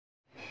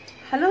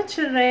Hello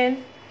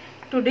children,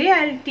 today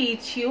I'll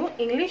teach you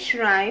English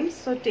rhymes.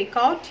 So take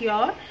out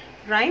your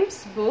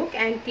rhymes book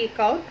and take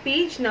out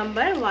page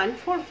number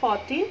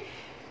 1414.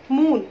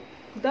 Moon,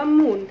 the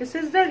moon. This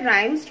is the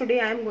rhymes today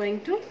I am going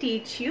to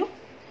teach you.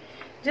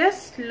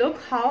 Just look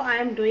how I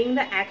am doing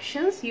the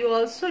actions. You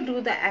also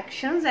do the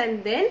actions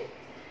and then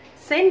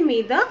send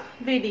me the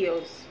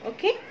videos.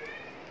 Okay.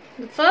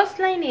 The first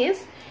line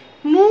is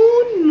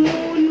moon,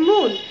 moon,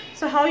 moon.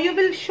 So how you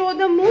will show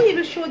the moon? You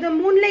will show the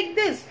moon like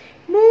this.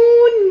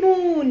 Moon,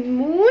 moon,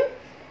 moon,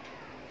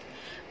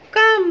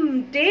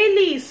 come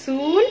daily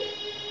soon.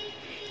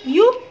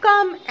 You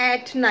come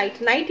at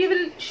night. Night you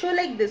will show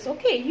like this.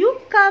 Okay,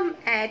 you come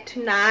at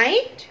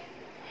night.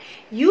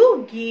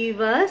 You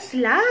give us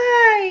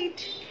light.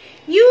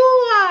 You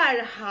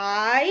are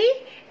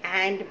high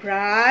and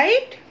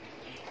bright.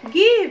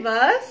 Give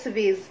us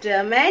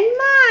wisdom and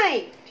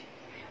might.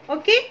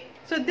 Okay,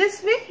 so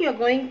this way you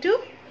are going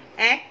to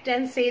act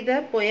and say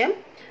the poem.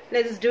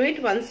 Let's do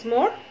it once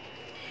more.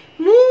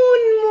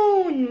 Moon,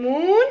 moon,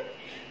 moon,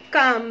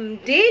 come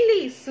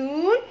daily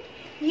soon.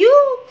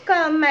 You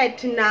come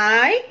at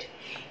night.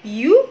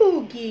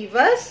 You give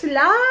us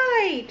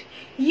light.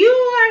 You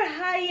are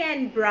high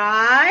and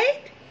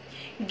bright.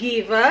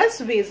 Give us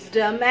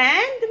wisdom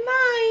and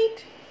might.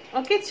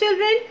 Okay,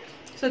 children.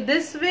 So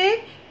this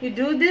way you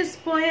do this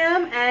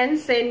poem and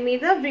send me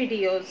the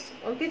videos.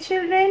 Okay,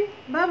 children.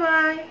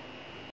 Bye-bye.